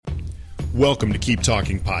Welcome to Keep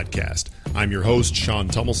Talking Podcast. I'm your host, Sean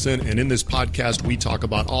Tummelson, and in this podcast, we talk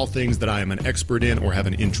about all things that I am an expert in or have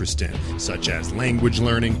an interest in, such as language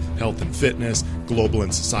learning, health and fitness, global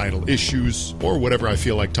and societal issues, or whatever I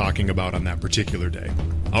feel like talking about on that particular day.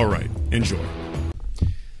 All right, enjoy.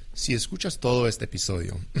 Si escuchas todo este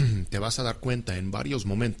episodio, te vas a dar cuenta en varios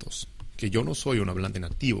momentos que yo no soy un hablante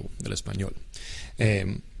nativo del español,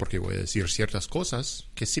 porque voy a decir ciertas cosas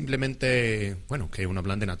que simplemente, que un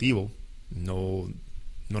hablante nativo no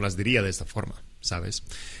las diría de esta forma, ¿sabes?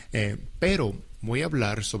 Pero voy a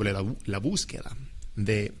hablar sobre la búsqueda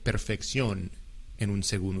de perfección en un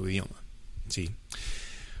segundo idioma, ¿sí?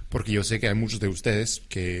 Porque yo sé que hay muchos de ustedes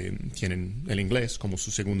que tienen el inglés como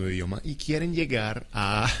su segundo idioma y quieren llegar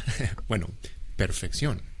a,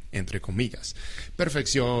 perfección, entre comillas.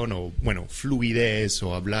 Perfección o, fluidez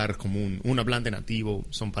o hablar como un hablante nativo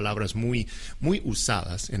son palabras muy, muy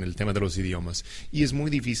usadas en el tema de los idiomas y es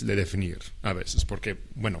muy difícil de definir a veces porque,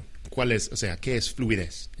 ¿qué es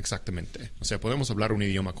fluidez exactamente? O sea, podemos hablar un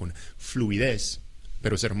idioma con fluidez,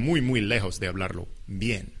 pero ser muy, muy lejos de hablarlo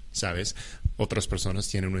bien, ¿sabes? Otras personas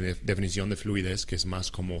tienen una definición de fluidez que es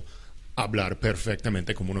más como hablar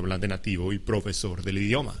perfectamente como un hablante nativo y profesor del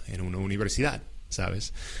idioma en una universidad,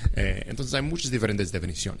 ¿sabes? Entonces hay muchas diferentes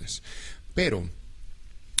definiciones. Pero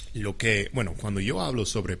cuando yo hablo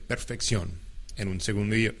sobre perfección en un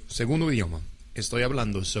segundo idioma, estoy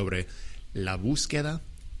hablando sobre la búsqueda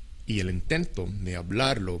y el intento de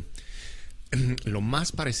hablarlo lo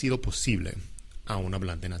más parecido posible a un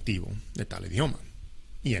hablante nativo de tal idioma.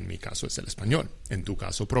 Y en mi caso es el español. En tu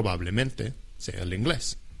caso probablemente sea el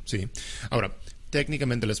inglés, ¿sí? Ahora,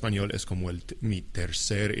 técnicamente el español es como mi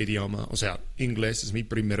tercer idioma, o sea, inglés es mi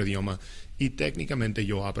primer idioma y técnicamente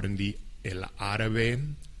yo aprendí el árabe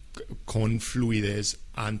con fluidez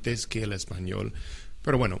antes que el español.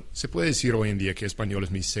 Pero se puede decir hoy en día que español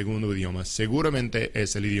es mi segundo idioma. Seguramente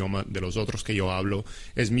es el idioma de los otros que yo hablo,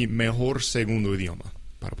 es mi mejor segundo idioma,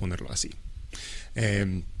 para ponerlo así.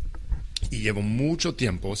 Y llevo mucho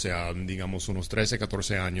tiempo, o sea, digamos unos 13,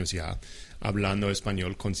 14 años ya hablando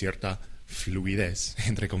español con cierta fluidez,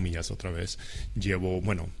 entre comillas otra vez.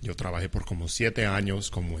 Yo trabajé por como 7 años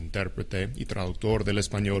como intérprete y traductor del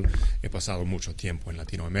español. He pasado mucho tiempo en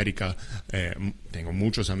Latinoamérica. Tengo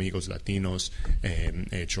muchos amigos latinos.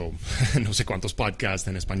 He hecho no sé cuántos podcasts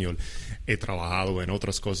en español. He trabajado en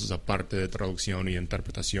otras cosas aparte de traducción y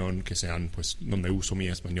interpretación que sean donde uso mi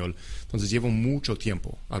español. Entonces llevo mucho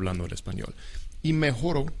tiempo hablando el español y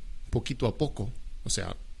mejoro poquito a poco, o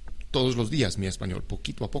sea, todos los días mi español,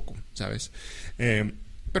 poquito a poco, ¿sabes?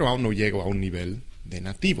 Pero aún no llego a un nivel de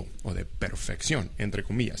nativo o de perfección, entre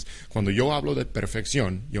comillas. Cuando yo hablo de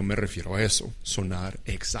perfección, yo me refiero a eso, sonar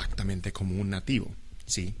exactamente como un nativo,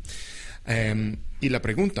 ¿sí? Y la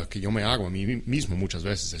pregunta que yo me hago a mí mismo muchas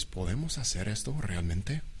veces es, ¿podemos hacer esto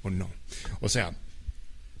realmente o no? O sea,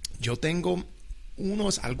 yo tengo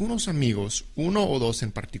algunos amigos, uno o dos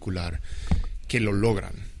en particular, que lo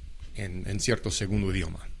logran en cierto segundo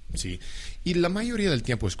idioma. Sí, y la mayoría del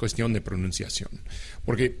tiempo es cuestión de pronunciación,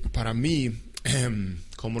 porque para mí,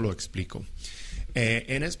 ¿cómo lo explico?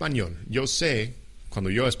 En español, yo sé, cuando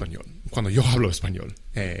yo hablo español,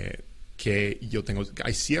 que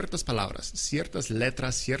hay ciertas palabras, ciertas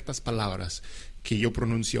letras, ciertas palabras que yo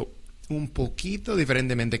pronuncio un poquito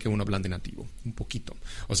diferentemente que un hablante nativo, un poquito.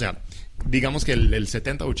 O sea, digamos que el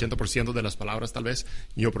 70-80% de las palabras tal vez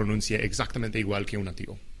yo pronuncie exactamente igual que un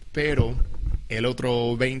nativo. Pero el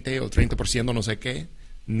otro 20 o 30%, no sé qué,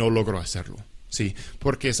 no logro hacerlo, ¿sí?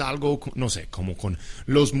 Porque es algo, no sé, como con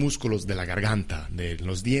los músculos de la garganta, de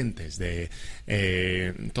los dientes, de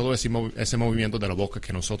todo ese movimiento de la boca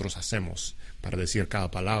que nosotros hacemos para decir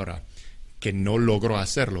cada palabra, que no logro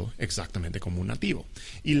hacerlo exactamente como un nativo.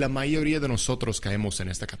 Y la mayoría de nosotros caemos en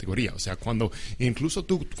esta categoría. O sea, cuando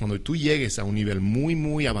tú llegues a un nivel muy,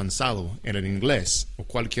 muy avanzado en el inglés o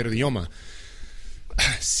cualquier idioma,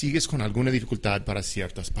 sigues con alguna dificultad para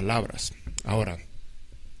ciertas palabras. Ahora,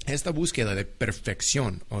 esta búsqueda de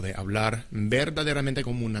perfección o de hablar verdaderamente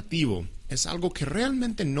como un nativo es algo que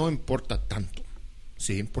realmente no importa tanto,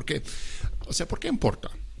 ¿sí? ¿Por qué importa?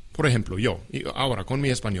 Por ejemplo, ahora con mi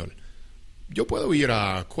español, yo puedo ir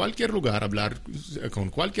a cualquier lugar, hablar con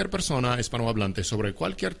cualquier persona hispanohablante sobre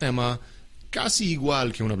cualquier tema casi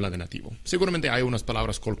igual que un hablante nativo. Seguramente hay unas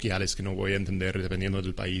palabras coloquiales que no voy a entender dependiendo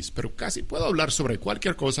del país, pero casi puedo hablar sobre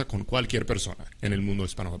cualquier cosa con cualquier persona en el mundo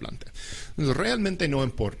hispanohablante. Entonces, realmente no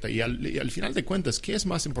importa. Y al final de cuentas, ¿qué es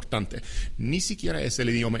más importante? Ni siquiera es el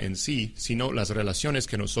idioma en sí, sino las relaciones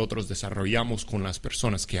que nosotros desarrollamos con las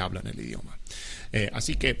personas que hablan el idioma.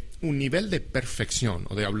 Así que un nivel de perfección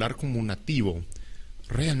o de hablar como un nativo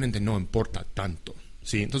realmente no importa tanto,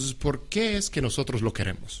 ¿sí? Entonces, ¿por qué es que nosotros lo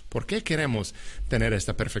queremos? ¿Por qué queremos tener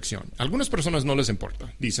esta perfección? A algunas personas no les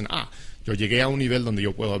importa. Dicen, yo llegué a un nivel donde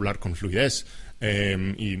yo puedo hablar con fluidez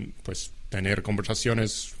y pues tener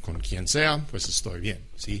conversaciones con quien sea, pues estoy bien,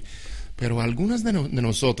 ¿sí? Pero algunos de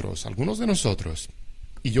nosotros,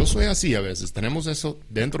 y yo soy así a veces, tenemos eso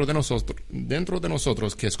dentro de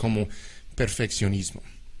nosotros que es como perfeccionismo.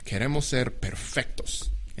 Queremos ser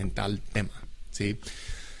perfectos en tal tema, ¿sí?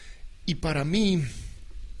 Y para mí,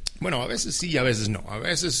 bueno, a veces sí, a veces no. A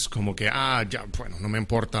veces como que, no me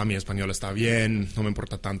importa, mi español está bien, no me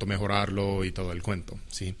importa tanto mejorarlo y todo el cuento,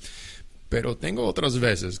 ¿sí? Pero tengo otras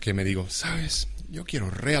veces que me digo, ¿sabes? Yo quiero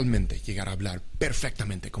realmente llegar a hablar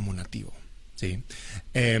perfectamente como un nativo, ¿sí?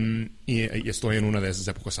 Y estoy en una de esas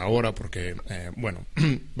épocas ahora porque,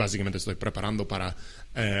 básicamente estoy preparando para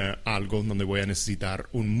algo donde voy a necesitar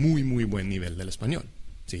un muy, muy buen nivel del español,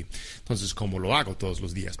 ¿sí? Entonces, ¿cómo lo hago todos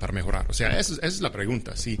los días para mejorar? O sea, esa es la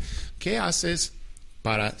pregunta, ¿sí? ¿Qué haces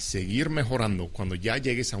para seguir mejorando cuando ya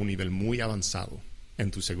llegues a un nivel muy avanzado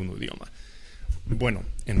en tu segundo idioma? Bueno,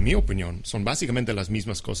 en mi opinión, son básicamente las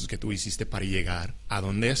mismas cosas que tú hiciste para llegar a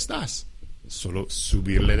donde estás. Solo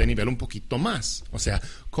subirle de nivel un poquito más. O sea,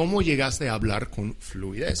 ¿cómo llegaste a hablar con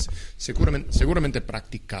fluidez? Seguramente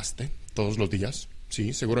practicaste todos los días,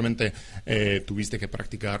 ¿sí? Seguramente tuviste que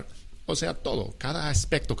practicar, o sea, todo, cada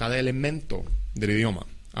aspecto, cada elemento del idioma.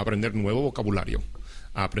 Aprender nuevo vocabulario,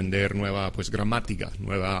 aprender nueva, pues, gramática,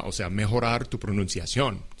 mejorar tu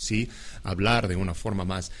pronunciación, ¿sí? Hablar de una forma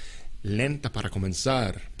más lenta para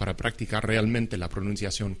comenzar, para practicar realmente la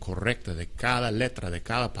pronunciación correcta de cada letra, de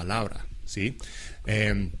cada palabra, ¿sí?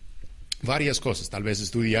 Varias cosas, tal vez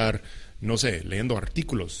estudiar, no sé, leyendo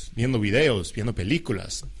artículos, viendo videos, viendo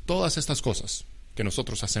películas, todas estas cosas que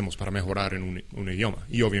nosotros hacemos para mejorar en un idioma,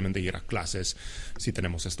 y obviamente ir a clases si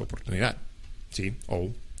tenemos esta oportunidad, ¿sí?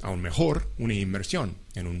 O, aún mejor, una inmersión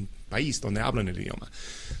en un país donde hablan el idioma.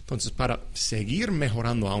 Entonces, para seguir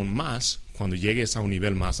mejorando aún más, cuando llegues a un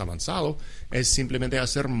nivel más avanzado, es simplemente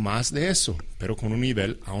hacer más de eso, pero con un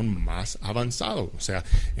nivel aún más avanzado. O sea,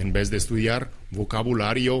 en vez de estudiar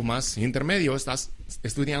vocabulario más intermedio, estás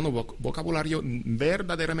estudiando vocabulario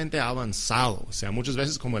verdaderamente avanzado. O sea, muchas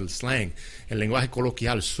veces como el slang, el lenguaje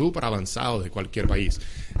coloquial súper avanzado de cualquier país.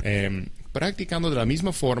 Practicando de la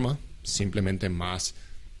misma forma, simplemente más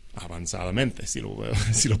avanzadamente, si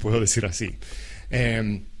lo puedo decir así.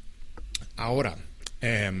 Ahora,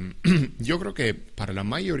 yo creo que para la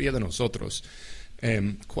mayoría de nosotros,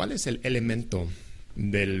 ¿cuál es el elemento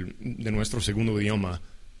de nuestro segundo idioma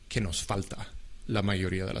que nos falta la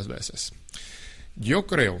mayoría de las veces? Yo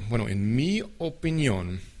creo, en mi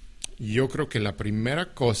opinión, yo creo que la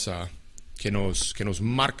primera cosa que nos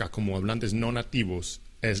marca como hablantes no nativos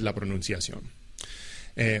es la pronunciación.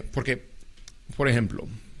 Porque, por ejemplo,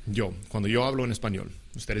 cuando yo hablo en español,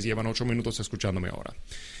 ustedes llevan 8 minutos escuchándome ahora.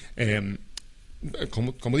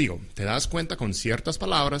 Como digo, te das cuenta con ciertas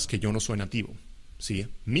palabras que yo no soy nativo, ¿sí?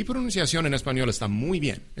 Mi pronunciación en español está muy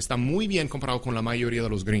bien comparado con la mayoría de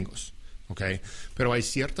los gringos, ¿ok? Pero hay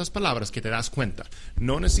ciertas palabras que te das cuenta.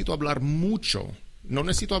 No necesito hablar mucho,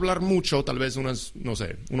 tal vez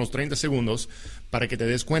unos 30 segundos para que te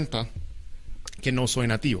des cuenta que no soy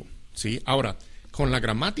nativo, ¿sí? Ahora, con la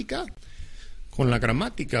gramática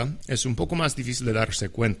es un poco más difícil de darse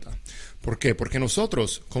cuenta. ¿Por qué? Porque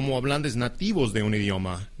nosotros, como hablantes nativos de un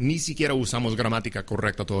idioma, ni siquiera usamos gramática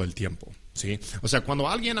correcta todo el tiempo, ¿sí? O sea, cuando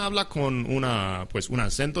alguien habla con un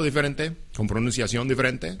acento diferente, con pronunciación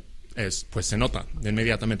diferente, pues se nota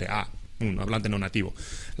inmediatamente, un hablante no nativo.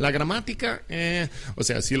 La gramática,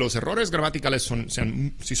 si los errores gramaticales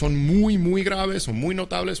si son muy, muy graves o muy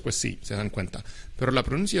notables, pues sí, se dan cuenta. Pero la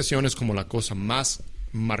pronunciación es como la cosa más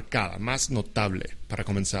marcada, más notable para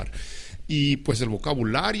comenzar. Y pues el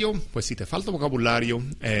vocabulario, pues si te falta vocabulario,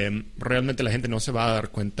 realmente la gente no se va a dar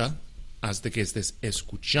cuenta hasta que estés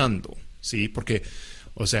escuchando, ¿sí? Porque,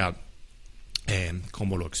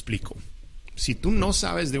 ¿cómo lo explico? Si tú no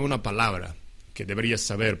sabes de una palabra que deberías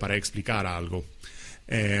saber para explicar algo,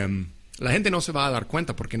 la gente no se va a dar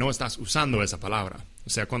cuenta porque no estás usando esa palabra. O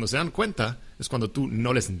sea, cuando se dan cuenta es cuando tú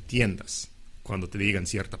no les entiendas cuando te digan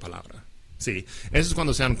cierta palabra. Sí, eso es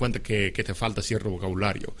cuando se dan cuenta que te falta cierto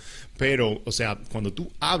vocabulario. Pero, cuando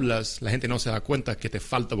tú hablas, la gente no se da cuenta que te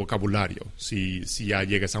falta vocabulario. Si ya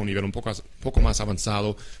llegas a un nivel un poco más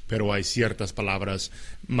avanzado, pero hay ciertas palabras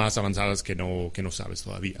más avanzadas que no sabes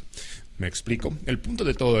todavía. ¿Me explico? El punto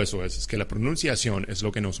de todo eso es que la pronunciación es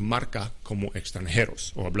lo que nos marca como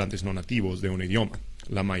extranjeros o hablantes no nativos de un idioma,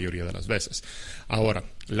 la mayoría de las veces. Ahora,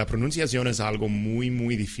 la pronunciación es algo muy,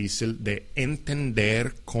 muy difícil de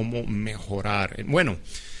entender cómo mejorar. Bueno,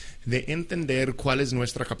 de entender cuál es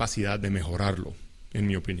nuestra capacidad de mejorarlo, en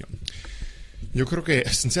mi opinión. Yo creo que,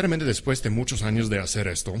 sinceramente, después de muchos años de hacer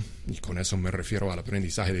esto, y con eso me refiero al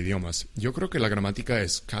aprendizaje de idiomas, yo creo que la gramática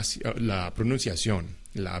es casi, la pronunciación,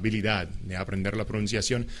 la habilidad de aprender la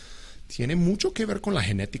pronunciación, tiene mucho que ver con la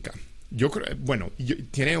genética. Yo creo, bueno,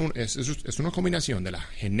 es una combinación de la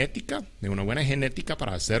genética, de una buena genética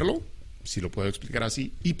para hacerlo, si lo puedo explicar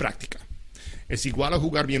así, y práctica. Es igual a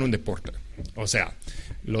jugar bien un deporte. O sea,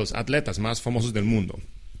 los atletas más famosos del mundo,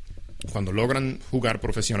 cuando logran jugar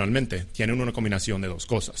profesionalmente, tienen una combinación de dos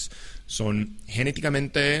cosas. Son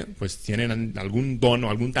genéticamente, pues tienen algún don o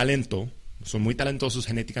algún talento, son muy talentosos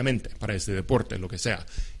genéticamente para este deporte, lo que sea.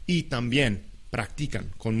 Y también practican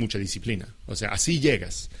con mucha disciplina. O sea, así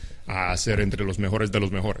llegas a ser entre los mejores de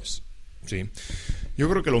los mejores. ¿Sí? Yo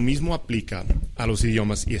creo que lo mismo aplica a los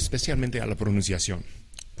idiomas y especialmente a la pronunciación.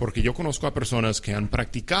 Porque yo conozco a personas que han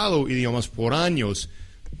practicado idiomas por años,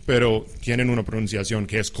 pero tienen una pronunciación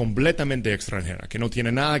que es completamente extranjera, que no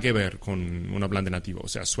tiene nada que ver con un hablante nativo. O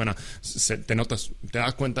sea, te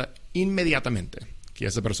das cuenta inmediatamente que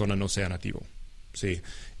esa persona no sea nativo. ¿Sí?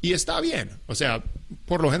 Y está bien. O sea,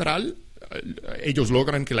 por lo general, ellos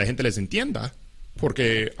logran que la gente les entienda,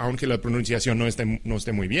 porque aunque la pronunciación no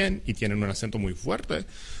esté muy bien y tienen un acento muy fuerte,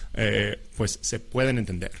 pues se pueden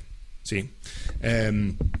entender. ¿Sí?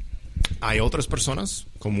 Hay otras personas,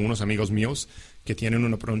 como unos amigos míos, que tienen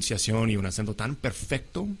una pronunciación y un acento tan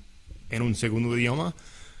perfecto en un segundo idioma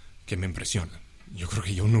que me impresiona. Yo creo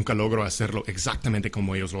que yo nunca logro hacerlo exactamente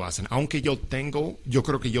como ellos lo hacen, aunque yo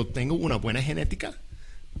creo que yo tengo una buena genética,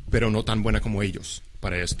 pero no tan buena como ellos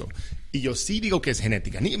para esto. Y yo sí digo que es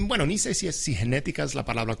genética. Ni sé si genética es la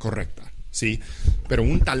palabra correcta, ¿sí? Pero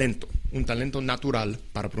un talento natural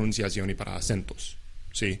para pronunciación y para acentos,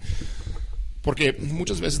 ¿sí? Porque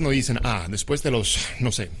muchas veces nos dicen, después de los,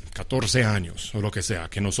 14 años o lo que sea,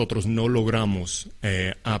 que nosotros no logramos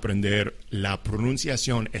aprender la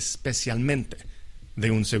pronunciación especialmente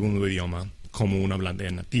de un segundo idioma como un hablante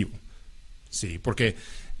nativo. Sí, porque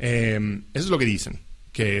eso es lo que dicen,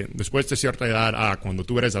 que después de cierta edad, cuando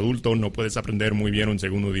tú eres adulto no puedes aprender muy bien un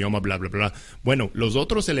segundo idioma, bla, bla, bla. Bueno, los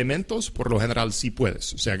otros elementos por lo general sí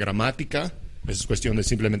puedes, o sea, gramática. Es cuestión de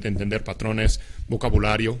simplemente entender patrones,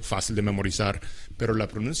 vocabulario, fácil de memorizar, pero la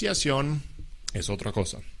pronunciación es otra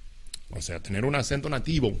cosa. O sea, tener un acento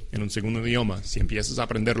nativo en un segundo idioma, si empiezas a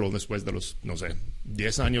aprenderlo después de los,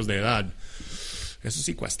 10 años de edad, eso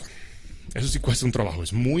sí cuesta. Eso sí cuesta un trabajo.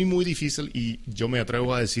 Es muy, muy difícil y yo me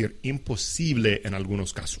atrevo a decir imposible en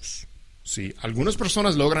algunos casos. Sí, algunas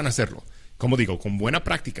personas logran hacerlo. Como digo, con buena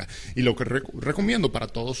práctica. Y lo que recomiendo para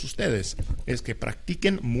todos ustedes es que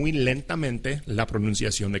practiquen muy lentamente la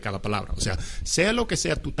pronunciación de cada palabra. O sea lo que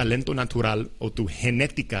sea tu talento natural o tu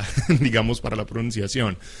genética, digamos, para la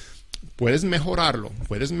pronunciación, puedes mejorarlo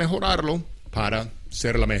para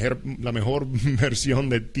ser la mejor versión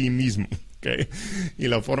de ti mismo. ¿Okay? Y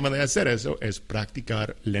la forma de hacer eso es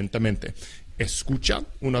practicar lentamente. Escucha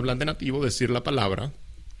un hablante nativo decir la palabra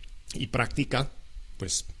y practica,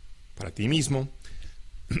 pues, para ti mismo,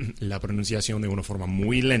 la pronunciación de una forma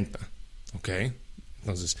muy lenta, ¿ok?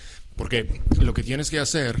 Entonces, porque lo que tienes que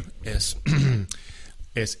hacer es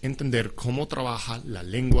entender cómo trabaja la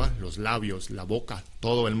lengua, los labios, la boca,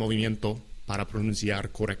 todo el movimiento para pronunciar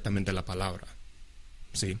correctamente la palabra,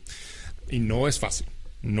 ¿sí? Y no es fácil.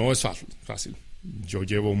 Yo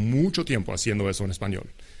llevo mucho tiempo haciendo eso en español.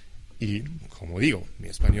 Y, como digo, mi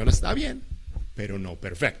español está bien, pero no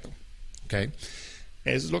perfecto, ¿ok?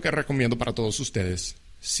 Eso es lo que recomiendo para todos ustedes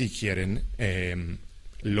si quieren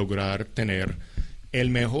lograr tener el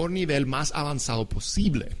mejor nivel más avanzado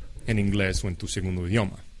posible en inglés o en tu segundo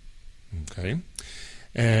idioma. ¿Okay?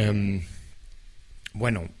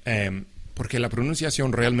 Porque la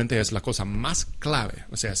pronunciación realmente es la cosa más clave.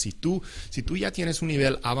 O sea, si tú ya tienes un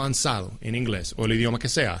nivel avanzado en inglés o el idioma que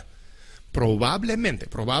sea, probablemente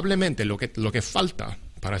lo que falta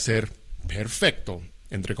para ser perfecto,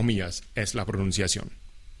 entre comillas, es la pronunciación.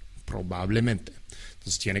 Probablemente.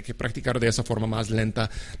 Entonces tiene que practicar de esa forma más lenta.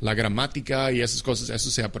 La gramática y esas cosas,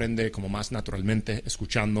 eso se aprende como más naturalmente,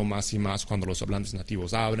 escuchando más y más cuando los hablantes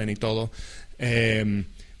nativos hablan y todo.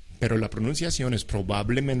 Pero la pronunciación es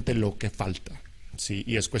probablemente lo que falta. ¿Sí?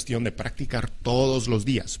 Y es cuestión de practicar todos los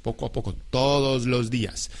días, poco a poco, todos los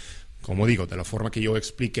días. Como digo, de la forma que yo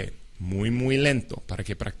expliqué. Muy, muy lento, para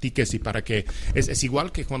que practiques y para que... Es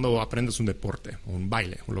igual que cuando aprendes un deporte, o un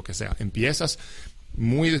baile, o lo que sea. Empiezas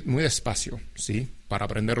muy, muy despacio, ¿sí? Para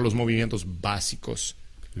aprender los movimientos básicos.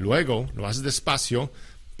 Luego lo haces despacio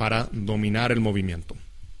para dominar el movimiento.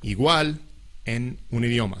 Igual en un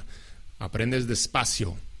idioma. Aprendes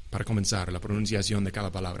despacio para comenzar, la pronunciación de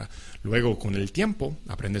cada palabra. Luego, con el tiempo,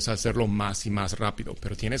 aprendes a hacerlo más y más rápido,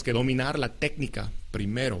 pero tienes que dominar la técnica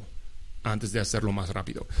primero antes de hacerlo más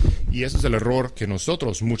rápido. Y eso es el error que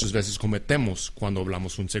nosotros muchas veces cometemos cuando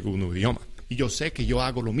hablamos un segundo idioma. Y yo sé que yo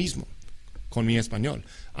hago lo mismo con mi español.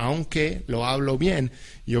 Aunque lo hablo bien,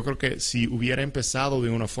 yo creo que si hubiera empezado de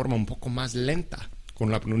una forma un poco más lenta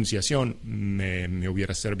con la pronunciación, me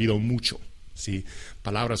hubiera servido mucho. ¿Sí?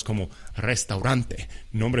 Palabras como restaurante,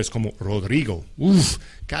 nombres como Rodrigo.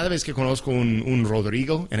 Cada vez que conozco un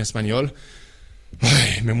Rodrigo en español,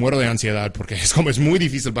 me muero de ansiedad porque es muy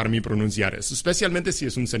difícil para mí pronunciar eso, especialmente si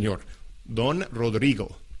es un señor. Don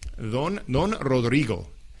Rodrigo. Don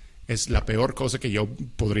Rodrigo. Es la peor cosa que yo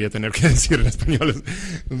podría tener que decir en español.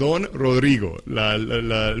 Don Rodrigo.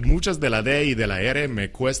 Muchas de la D y de la R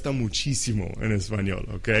me cuesta muchísimo en español,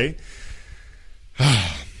 ¿ok?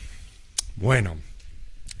 Bueno,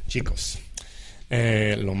 chicos,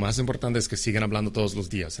 lo más importante es que sigan hablando todos los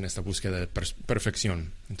días en esta búsqueda de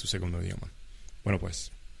perfección en tu segundo idioma. Bueno,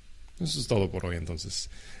 pues, eso es todo por hoy entonces.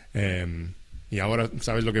 Y ahora,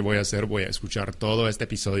 ¿sabes lo que voy a hacer? Voy a escuchar todo este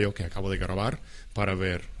episodio que acabo de grabar para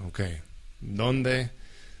ver, ok, ¿dónde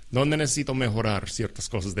necesito mejorar ciertas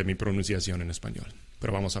cosas de mi pronunciación en español?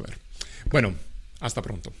 Pero vamos a ver. Bueno, hasta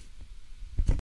pronto.